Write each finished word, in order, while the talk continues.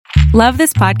Love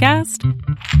this podcast?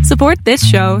 Support this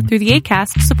show through the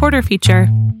Acast supporter feature.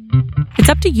 It's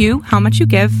up to you how much you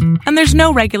give, and there's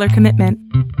no regular commitment.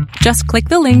 Just click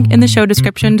the link in the show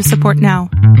description to support now.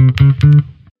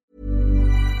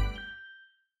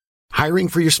 Hiring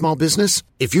for your small business?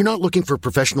 If you're not looking for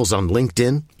professionals on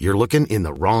LinkedIn, you're looking in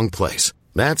the wrong place.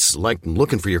 That's like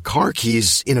looking for your car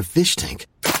keys in a fish tank.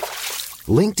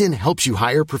 LinkedIn helps you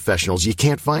hire professionals you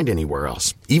can't find anywhere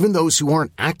else, even those who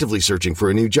aren't actively searching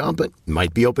for a new job but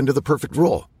might be open to the perfect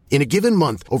role. In a given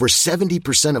month, over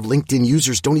 70% of LinkedIn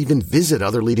users don't even visit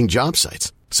other leading job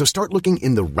sites. So start looking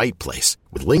in the right place.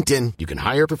 With LinkedIn, you can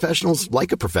hire professionals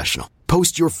like a professional.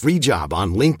 Post your free job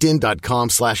on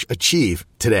linkedin.com/achieve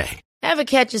today. Ever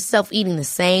catch yourself eating the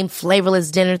same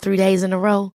flavorless dinner 3 days in a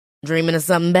row? Dreaming of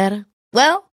something better?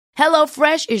 Well,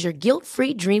 HelloFresh is your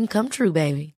guilt-free dream come true,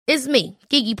 baby. It's me,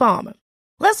 Keke Palmer.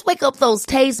 Let's wake up those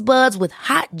taste buds with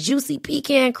hot, juicy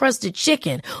pecan-crusted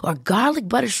chicken or garlic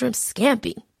butter shrimp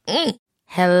scampi.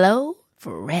 Hello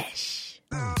Fresh.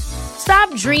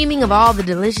 Stop dreaming of all the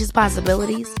delicious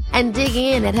possibilities and dig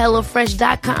in at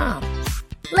HelloFresh.com.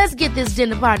 Let's get this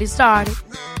dinner party started.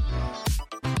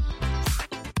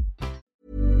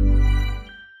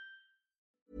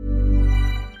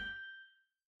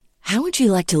 How would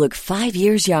you like to look 5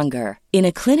 years younger? In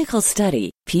a clinical study,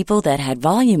 people that had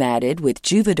volume added with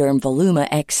Juvederm Voluma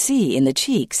XC in the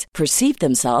cheeks perceived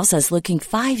themselves as looking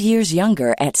 5 years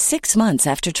younger at 6 months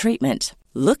after treatment.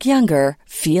 Look younger,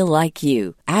 feel like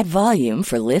you. Add volume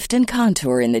for lift and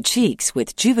contour in the cheeks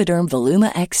with Juvederm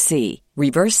Voluma XC.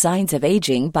 Reverse signs of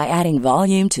aging by adding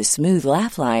volume to smooth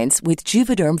laugh lines with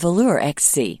Juvederm Volure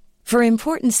XC. For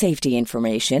important safety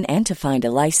information and to find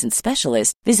a licensed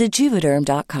specialist, visit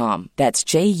Juvederm.com. That's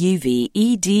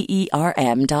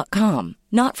JUVEDERM.com.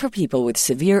 Not for people with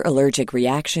severe allergic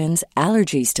reactions,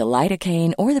 allergies to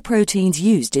lidocaine, or the proteins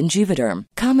used in Juvederm.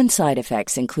 Common side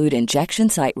effects include injection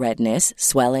site redness,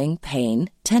 swelling, pain,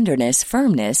 tenderness,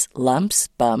 firmness, lumps,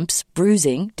 bumps,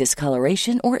 bruising,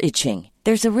 discoloration, or itching.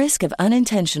 There's a risk of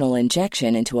unintentional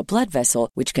injection into a blood vessel,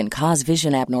 which can cause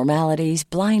vision abnormalities,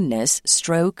 blindness,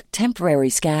 stroke, temporary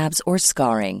scabs, or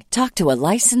scarring. Talk to a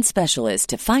licensed specialist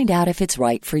to find out if it's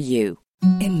right for you.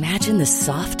 Imagine the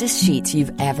softest sheets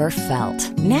you've ever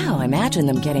felt. Now imagine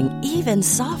them getting even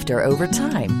softer over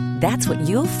time. That's what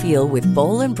you'll feel with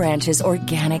Boll & Branch's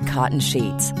organic cotton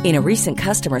sheets. In a recent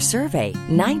customer survey,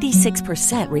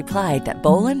 96% replied that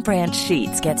Boll & Branch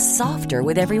sheets get softer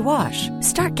with every wash.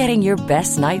 Start getting your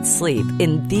best night's sleep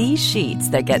in these sheets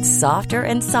that get softer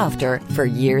and softer for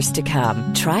years to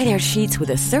come. Try their sheets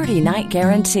with a 30-night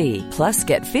guarantee. Plus,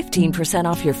 get 15%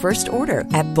 off your first order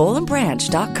at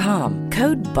bollandbranch.com.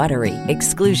 Code BUTTERY.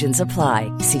 Exclusions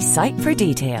apply. See site for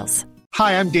details.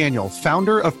 Hi, I'm Daniel,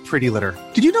 founder of Pretty Litter.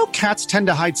 Did you know cats tend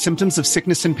to hide symptoms of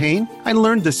sickness and pain? I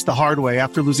learned this the hard way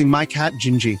after losing my cat,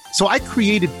 Gingy. So I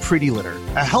created Pretty Litter,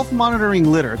 a health monitoring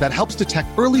litter that helps detect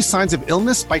early signs of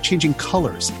illness by changing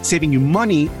colors, saving you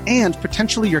money and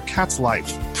potentially your cat's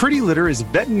life. Pretty Litter is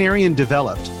veterinarian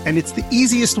developed, and it's the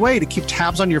easiest way to keep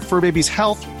tabs on your fur baby's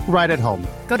health right at home.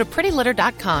 Go to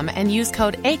prettylitter.com and use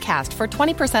code ACAST for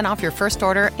 20% off your first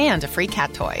order and a free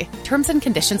cat toy. Terms and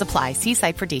conditions apply. See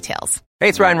site for details. Hey,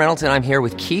 it's Ryan Reynolds, and I'm here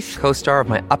with Keith, co-star of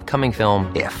my upcoming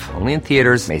film, If, only in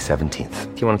theaters May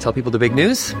 17th. Do you want to tell people the big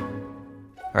news?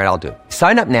 All right, I'll do it.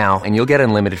 Sign up now and you'll get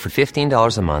unlimited for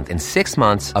 $15 a month and 6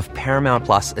 months of Paramount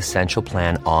Plus Essential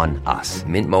Plan on us.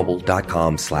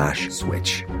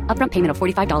 MintMobile.com/switch. Upfront payment of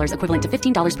 $45 equivalent to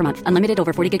 $15 per month. Unlimited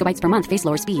over 40 gigabytes per month. Face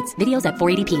lower speeds. Videos at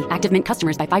 480p. Active Mint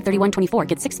customers by 531.24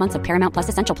 get 6 months of Paramount Plus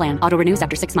Essential Plan. Auto renews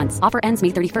after 6 months. Offer ends May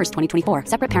 31st, 2024.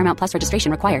 Separate Paramount Plus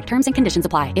registration required. Terms and conditions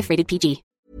apply if rated PG.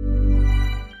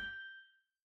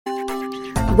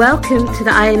 Welcome to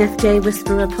the INFJ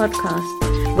Whisperer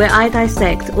podcast, where I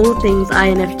dissect all things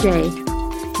INFJ.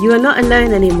 You are not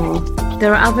alone anymore.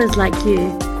 There are others like you.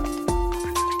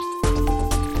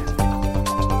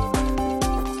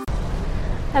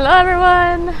 Hello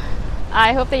everyone!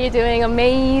 I hope that you're doing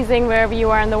amazing wherever you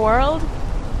are in the world.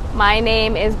 My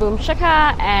name is Boom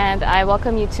Shaka and I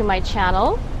welcome you to my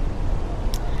channel.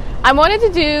 I wanted to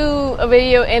do a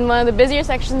video in one of the busier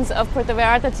sections of Puerto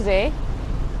Vallarta today.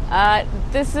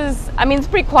 It's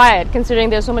pretty quiet considering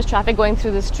there's so much traffic going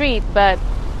through the street, but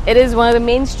it is one of the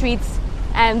main streets,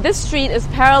 and this street is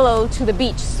parallel to the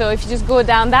beach. So if you just go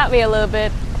down that way a little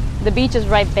bit, the beach is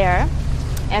right there.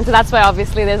 And so that's why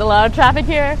obviously there's a lot of traffic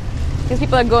here, because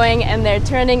people are going and they're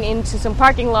turning into some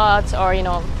parking lots or,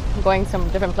 going some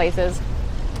different places.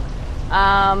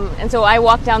 And so I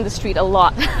walk down the street a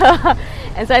lot.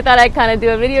 And so I thought I'd kind of do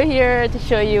a video here to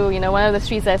show you, one of the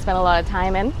streets I spend a lot of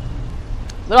time in.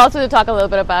 But also to talk a little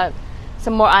bit about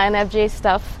some more INFJ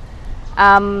stuff.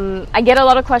 I get a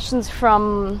lot of questions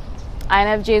from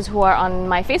INFJs who are on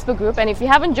my Facebook group, and if you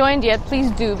haven't joined yet,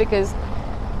 please do,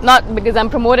 not because I'm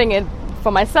promoting it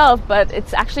for myself, but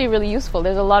it's actually really useful.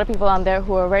 There's a lot of people on there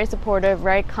who are very supportive,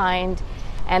 very kind,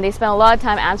 and they spend a lot of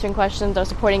time answering questions or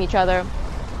supporting each other.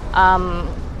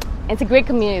 It's a great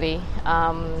community,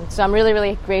 so I'm really,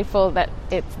 really grateful that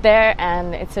it's there,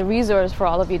 and it's a resource for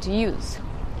all of you to use.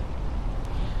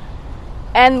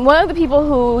 And one of the people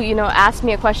who, asked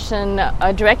me a question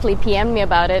directly, PM'd me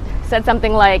about it, said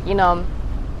something like,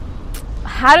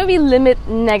 how do we limit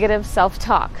negative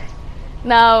self-talk?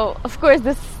 Now, of course,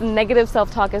 this negative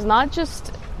self-talk is not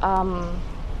just a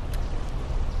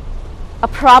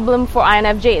problem for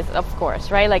INFJs, of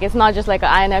course, right? Like, it's not just like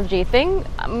an INFJ thing.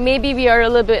 Maybe we are a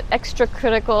little bit extra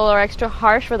critical or extra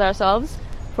harsh with ourselves,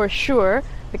 for sure,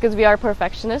 because we are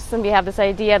perfectionists and we have this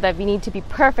idea that we need to be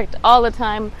perfect all the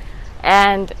time.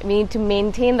 And we need to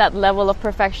maintain that level of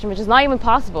perfection, which is not even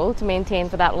possible to maintain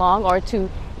for that long or to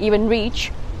even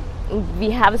reach. We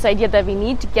have this idea that we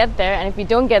need to get there, and if we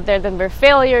don't get there, then we're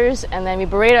failures, and then we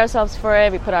berate ourselves for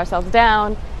it, we put ourselves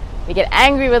down, we get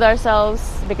angry with ourselves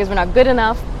because we're not good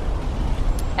enough.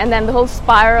 And then the whole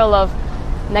spiral of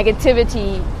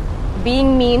negativity,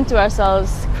 being mean to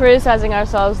ourselves, criticizing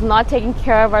ourselves, not taking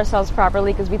care of ourselves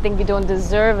properly because we think we don't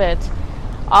deserve it.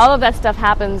 All of that stuff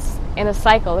happens in a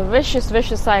cycle, a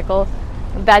vicious cycle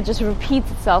that just repeats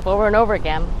itself over and over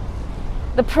again.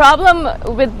 The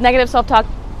problem with negative self-talk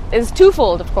is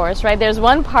twofold, of course, right? There's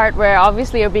one part where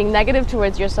obviously you're being negative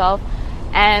towards yourself,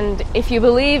 and if you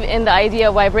believe in the idea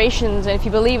of vibrations, and if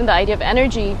you believe in the idea of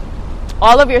energy,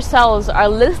 all of your cells are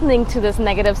listening to this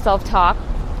negative self-talk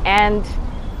and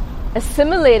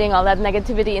assimilating all that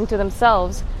negativity into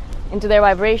themselves, into their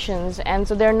vibrations, and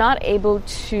so they're not able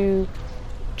to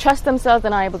trust themselves,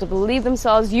 they're not able to believe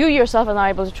themselves. You yourself are not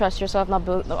able to trust yourself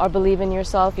or believe in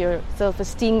yourself. Your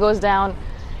self-esteem goes down.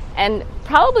 And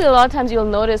probably a lot of times you'll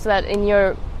notice that in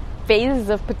your phases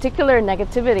of particular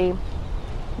negativity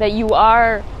that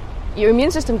your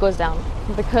immune system goes down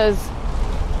because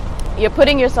you're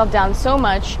putting yourself down so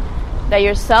much that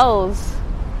your cells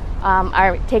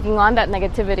are taking on that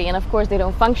negativity. And of course they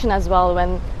don't function as well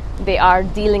when they are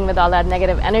dealing with all that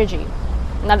negative energy.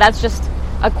 Now that's just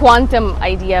a quantum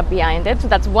idea behind it. So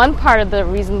that's one part of the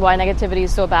reason why negativity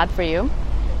is so bad for you.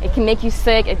 It can make you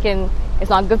sick. It's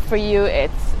not good for you.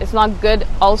 It's not good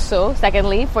also,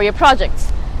 secondly, for your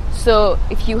projects. So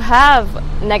if you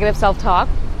have negative self-talk,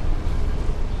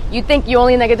 you think you're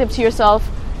only negative to yourself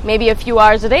maybe a few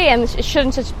hours a day, and it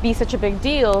shouldn't be such a big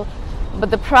deal. But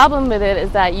the problem with it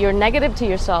is that you're negative to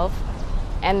yourself,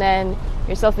 and then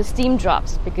your self-esteem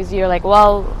drops because you're like,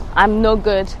 well, I'm no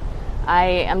good. I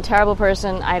am a terrible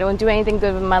person. I don't do anything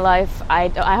good with my life. I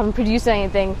haven't produced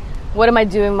anything. What am I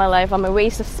doing in my life? I'm a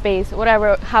waste of space.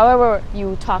 Whatever, however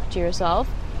you talk to yourself.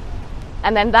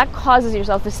 And then that causes your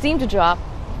self-esteem to drop.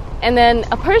 And then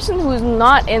a person who's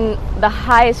not in the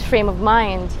highest frame of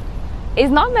mind is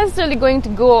not necessarily going to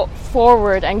go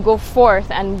forward and go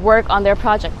forth and work on their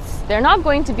projects. They're not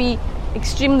going to be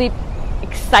extremely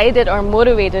excited or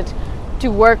motivated to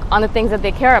work on the things that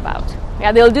they care about.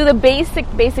 Yeah, they'll do the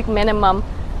basic minimum,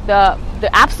 the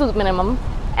absolute minimum,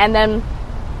 and then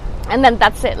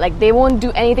that's it. Like, they won't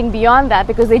do anything beyond that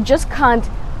because they just can't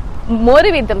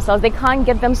motivate themselves. They can't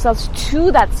get themselves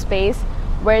to that space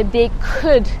where they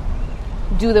could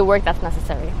do the work that's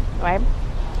necessary, right?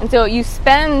 And so you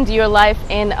spend your life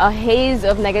in a haze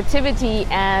of negativity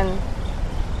and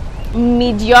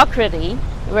mediocrity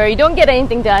where you don't get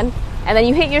anything done, and then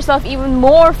you hate yourself even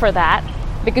more for that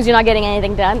because you're not getting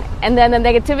anything done, and then the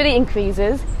negativity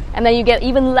increases, and then you get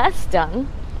even less done,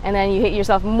 and then you hate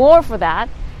yourself more for that,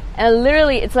 and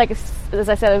literally it's like, as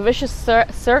I said, a vicious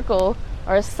circle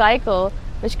or a cycle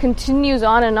which continues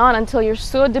on and on until you're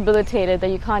so debilitated that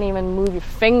you can't even move your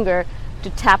finger to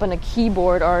tap on a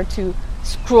keyboard or to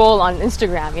scroll on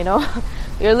Instagram,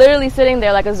 You're literally sitting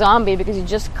there like a zombie because you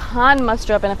just can't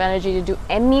muster up enough energy to do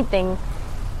anything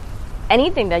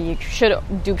that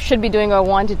you should be doing or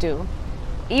want to do.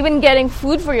 Even getting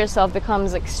food for yourself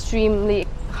becomes extremely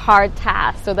hard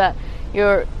task, so that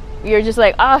you're just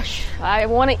like, I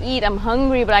want to eat, I'm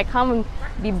hungry, but I can't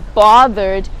be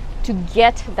bothered to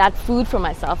get that food for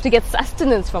myself, to get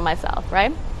sustenance for myself,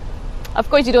 right? Of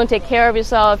course, you don't take care of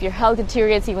yourself, your health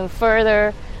deteriorates even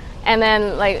further, and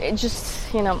then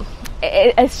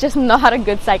it's just not a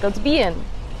good cycle to be in.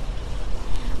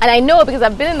 And I know because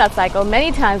I've been in that cycle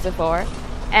many times before,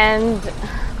 and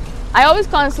I always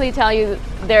constantly tell you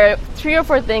there are 3 or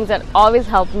 4 things that always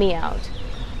help me out.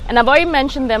 And I've already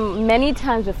mentioned them many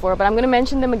times before, but I'm going to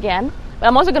mention them again. But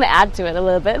I'm also going to add to it a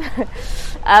little bit.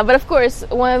 But of course,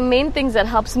 one of the main things that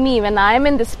helps me when I'm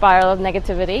in this spiral of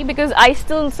negativity, because I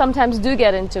still sometimes do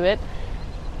get into it,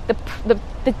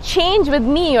 the change with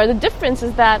me, or the difference,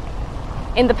 is that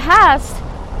in the past,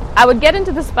 I would get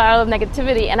into the spiral of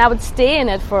negativity and I would stay in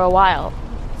it for a while.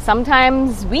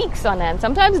 Sometimes weeks on end,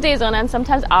 sometimes days on end,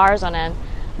 sometimes hours on end.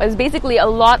 But it's basically a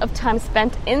lot of time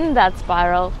spent in that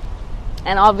spiral,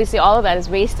 and obviously all of that is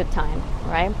wasted time,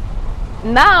 right?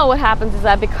 Now what happens is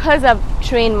that because I've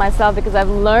trained myself, because I've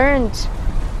learned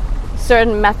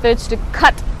certain methods to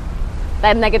cut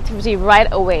that negativity right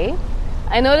away,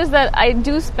 I notice that I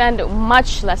do spend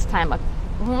much less time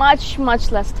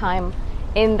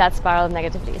in that spiral of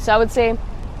negativity. So I would say,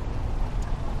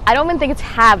 I don't even think it's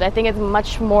halved. I think it's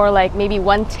much more like maybe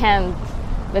 1/10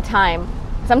 the time.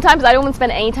 Sometimes I don't even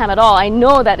spend any time at all. I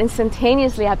know that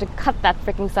instantaneously I have to cut that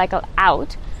freaking cycle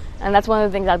out, and that's one of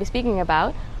the things I'll be speaking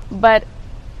about. But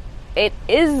it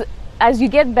is, as you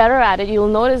get better at it, you'll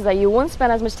notice that you won't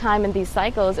spend as much time in these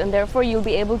cycles, and therefore you'll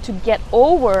be able to get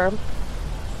over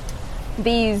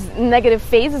these negative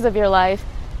phases of your life,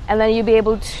 and then you'll be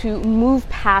able to move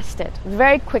past it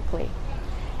very quickly.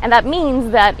 And that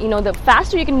means that, the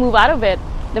faster you can move out of it,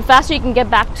 the faster you can get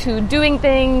back to doing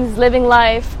things, living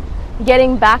life,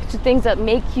 getting back to things that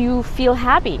make you feel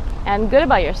happy and good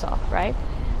about yourself, right?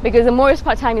 Because the more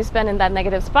time you spend in that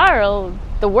negative spiral,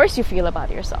 the worse you feel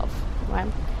about yourself, right?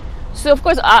 So of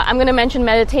course, I'm going to mention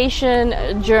meditation,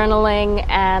 journaling,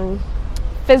 and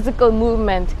physical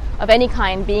movement of any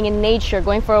kind, being in nature,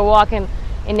 going for a walk in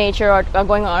nature, or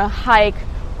going on a hike,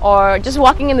 or just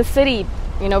walking in the city,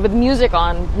 with music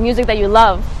on, music that you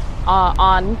love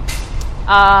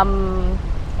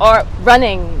or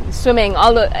running, swimming,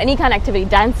 any kind of activity,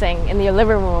 dancing in your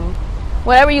living room,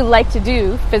 whatever you like to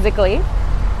do physically,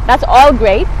 that's all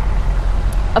great.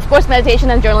 Of course, meditation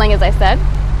and journaling, as I said.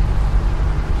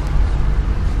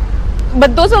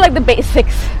 But those are like the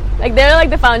basics. Like, they're like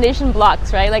the foundation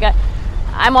blocks, right? Like,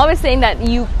 I'm always saying that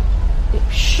you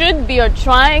should be, or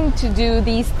trying to do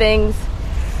these things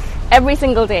every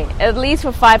single day, at least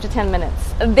for 5 to 10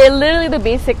 minutes. They're literally the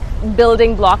basic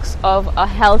building blocks of a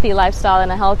healthy lifestyle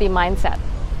and a healthy mindset.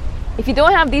 If you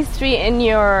don't have these three in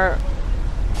your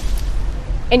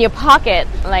pocket,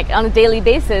 like on a daily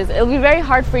basis, it'll be very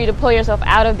hard for you to pull yourself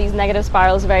out of these negative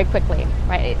spirals very quickly,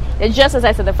 right? It's just, as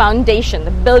I said, the foundation,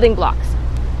 the building blocks.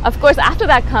 Of course, after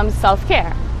that comes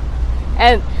self-care.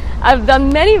 And I've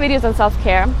done many videos on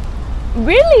self-care.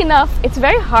 Weirdly enough, it's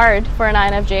very hard for an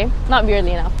INFJ, not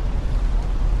weirdly enough,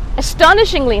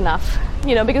 astonishingly enough,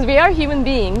 because we are human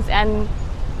beings and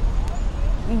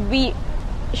we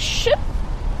should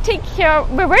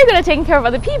we're very good at taking care of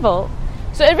other people.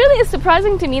 So it really is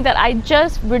surprising to me that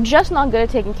we're just not good at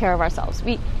taking care of ourselves.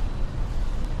 We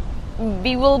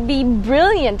will be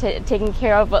brilliant at taking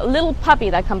care of a little puppy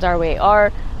that comes our way,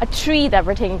 or a tree that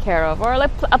we're taking care of, or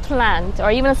like a plant, or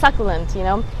even a succulent,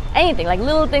 anything, like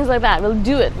little things like that. We'll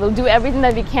do it. We'll do everything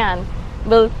that we can.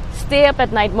 We'll stay up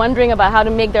at night wondering about how to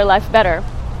make their life better.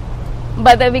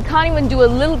 But then we can't even do a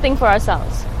little thing for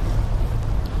ourselves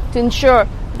to ensure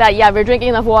that, we're drinking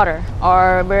enough water,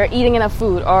 or we're eating enough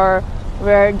food, or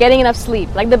we're getting enough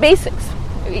sleep, like the basics.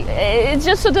 It's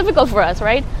just so difficult for us,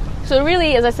 right? So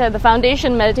really, as I said, the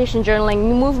foundation, meditation,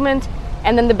 journaling, movement,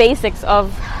 and then the basics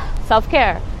of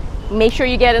self-care. Make sure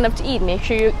you get enough to eat, make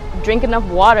sure you drink enough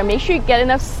water, make sure you get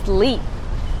enough sleep.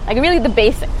 Like, really the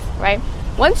basics, right?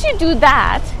 Once you do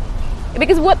that,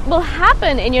 because what will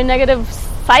happen in your negative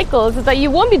cycles is that you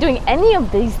won't be doing any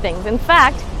of these things. In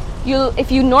fact,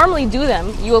 if you normally do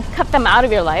them, you will cut them out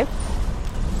of your life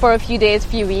for a few days,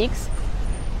 few weeks,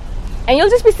 and you'll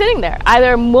just be sitting there,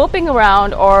 either moping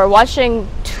around or watching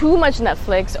too much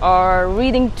Netflix or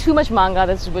reading too much manga.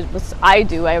 That's what I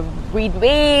do. I read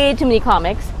way too many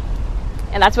comics,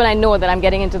 and that's when I know that I'm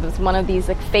getting into one of these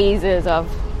like phases of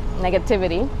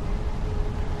negativity,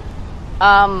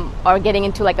 or getting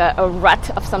into like a rut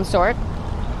of some sort.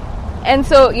 And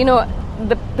so,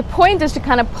 the point is to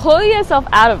kind of pull yourself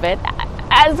out of it,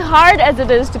 as hard as it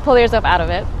is to pull yourself out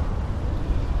of it,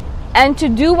 and to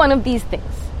do one of these things.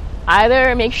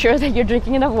 Either make sure that you're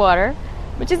drinking enough water,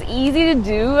 which is easy to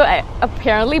do,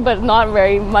 apparently, but not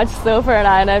very much so for an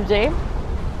INFJ.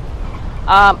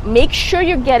 Make sure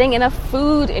you're getting enough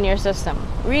food in your system.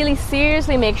 Really,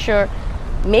 seriously, make sure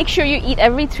you eat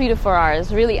every 3 to 4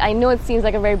 hours. Really, I know it seems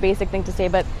like a very basic thing to say,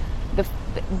 but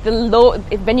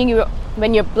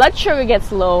when your blood sugar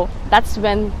gets low, that's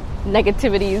when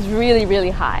negativity is really, really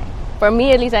high. For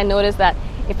me, at least, I notice that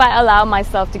if I allow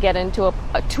myself to get into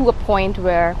a point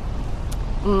where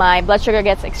my blood sugar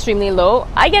gets extremely low,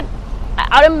 I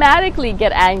automatically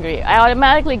get angry. I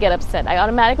automatically get upset. I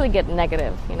automatically get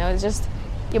negative. It's just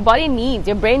Your brain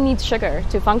needs sugar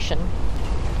to function.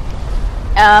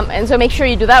 And so make sure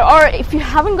you do that. Or if you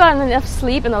haven't gotten enough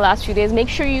sleep in the last few days, make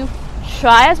sure you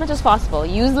try as much as possible.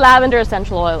 Use lavender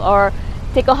essential oil, or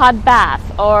take a hot bath,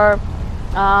 or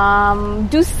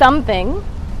do something,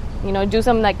 do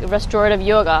some like restorative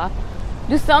yoga.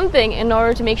 Do something in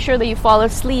order to make sure that you fall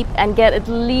asleep and get at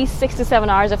least 6 to 7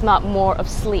 hours, if not more, of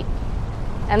sleep.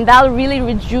 And that'll really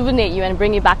rejuvenate you and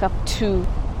bring you back up to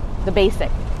the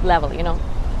basic level,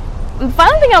 The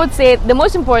final thing I would say, the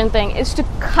most important thing, is to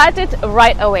cut it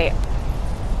right away.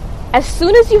 As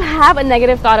soon as you have a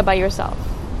negative thought about yourself,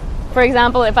 for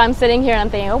example, if I'm sitting here and I'm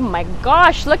thinking, oh my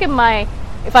gosh,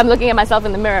 if I'm looking at myself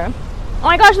in the mirror, oh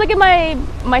my gosh, look at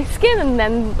my skin, and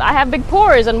then I have big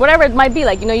pores, and whatever it might be,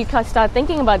 you start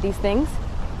thinking about these things.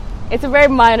 It's a very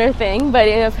minor thing, but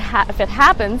if it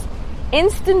happens,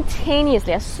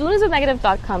 instantaneously, as soon as a negative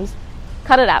thought comes,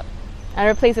 cut it out and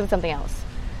replace it with something else.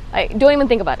 Don't even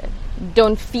think about it.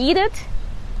 Don't feed it.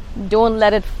 Don't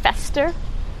let it fester.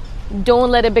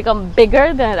 Don't let it become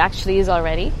bigger than it actually is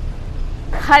already.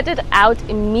 Cut it out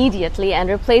immediately and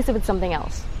replace it with something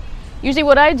else. Usually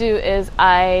what I do is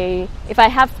if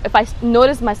I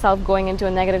notice myself going into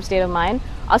a negative state of mind,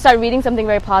 I'll start reading something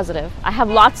very positive. I have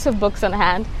lots of books on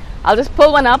hand. I'll just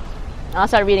pull one up and I'll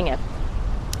start reading it.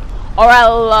 Or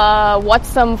I'll watch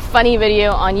some funny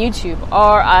video on YouTube.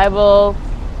 Or I will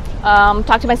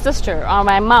talk to my sister or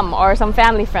my mom or some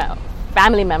family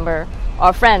member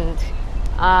or friend.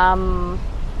 Or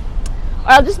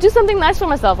I'll just do something nice for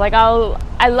myself.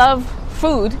 I love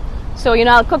food. So,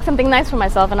 I'll cook something nice for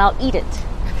myself and I'll eat it.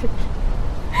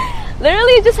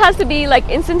 Literally, it just has to be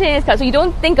instantaneous cut, so you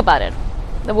don't think about it.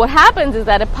 Then what happens is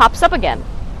that it pops up again.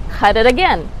 Cut it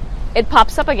again. It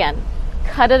pops up again.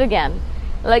 Cut it again.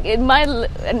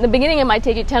 In the beginning, it might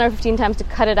take you 10 or 15 times to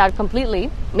cut it out completely.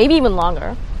 Maybe even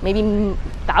longer. Maybe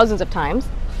thousands of times.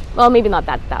 Well, maybe not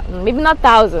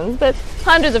thousands, but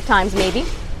hundreds of times maybe.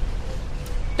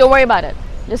 Don't worry about it.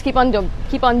 Just keep on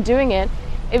doing it.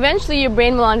 Eventually your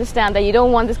brain will understand that you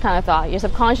don't want this kind of thought. Your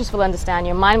subconscious will understand,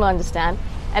 your mind will understand,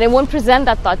 and it won't present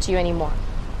that thought to you anymore.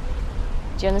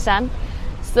 Do you understand?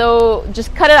 So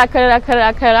just cut it out.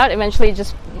 Eventually it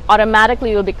just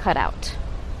automatically will be cut out.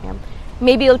 Yeah?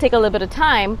 Maybe it'll take a little bit of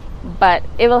time, but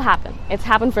it will happen. It's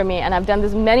happened for me, and I've done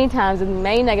this many times with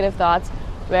many negative thoughts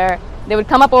where they would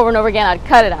come up over and over again. I'd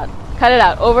cut it out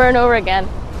over and over again,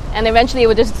 and eventually it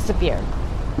would just disappear.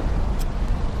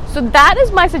 So that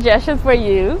is my suggestion for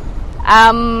you.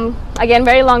 Again,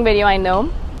 very long video, I know,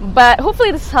 but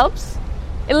hopefully this helps.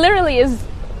 It literally is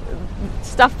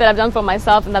stuff that I've done for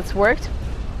myself and that's worked.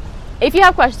 If you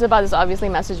have questions about this, obviously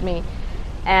message me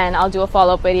and I'll do a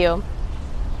follow-up video.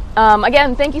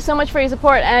 Again, thank you so much for your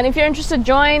support, and if you're interested,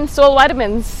 join Soul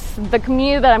Vitamins, the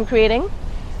community that I'm creating,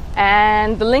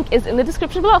 and the link is in the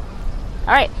description below.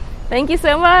 Alright, thank you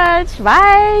so much.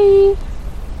 Bye!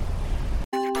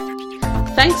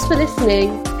 Thanks for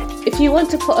listening. If you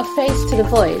want to put a face to the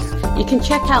voice, you can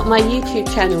check out my YouTube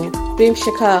channel, Boom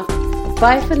Shikar.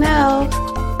 Bye for now.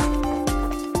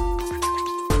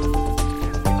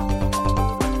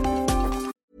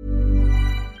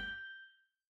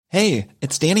 Hey,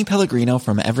 it's Danny Pellegrino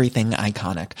from Everything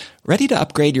Iconic. Ready to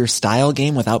upgrade your style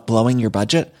game without blowing your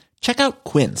budget? Check out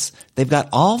Quince. They've got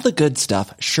all the good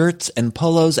stuff, shirts and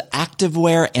polos,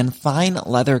 activewear, and fine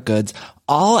leather goods,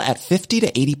 all at 50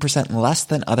 to 80% less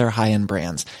than other high-end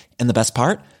brands. And the best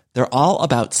part? They're all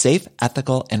about safe,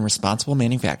 ethical, and responsible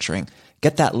manufacturing.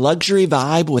 Get that luxury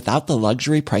vibe without the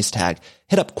luxury price tag.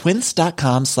 Hit up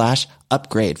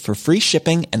quince.com/upgrade for free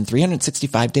shipping and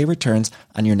 365-day returns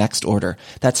on your next order.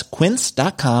 That's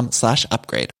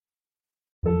quince.com/upgrade.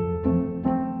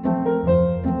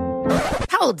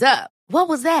 Hold up. What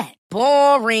was that?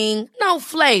 Boring. No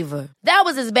flavor. That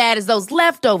was as bad as those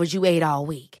leftovers you ate all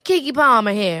week. Keke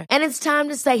Palmer here, and it's time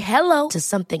to say hello to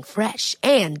something fresh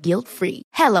and guilt-free.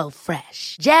 Hello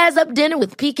Fresh. Jazz up dinner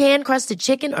with pecan-crusted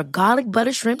chicken or garlic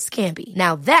butter shrimp scampi.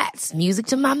 Now that's music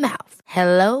to my mouth.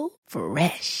 Hello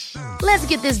Fresh. Let's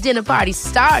get this dinner party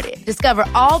started. Discover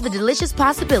all the delicious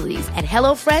possibilities at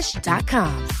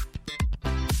HelloFresh.com.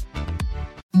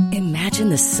 Imagine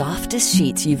the softest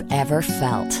sheets you've ever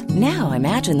felt. Now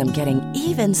imagine them getting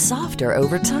even softer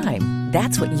over time.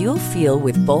 That's what you'll feel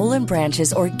with Boll &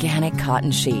 Branch's organic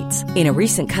cotton sheets. In a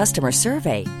recent customer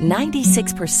survey,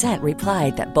 96%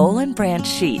 replied that Boll & Branch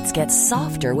sheets get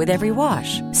softer with every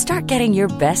wash. Start getting your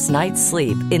best night's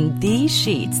sleep in these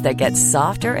sheets that get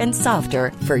softer and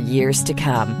softer for years to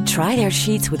come. Try their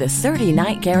sheets with a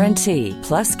 30-night guarantee.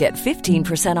 Plus, get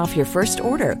 15% off your first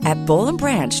order at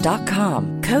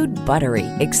bollandbranch.com. Code BUTTERY.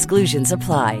 Exclusions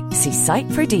apply. See site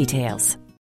for details.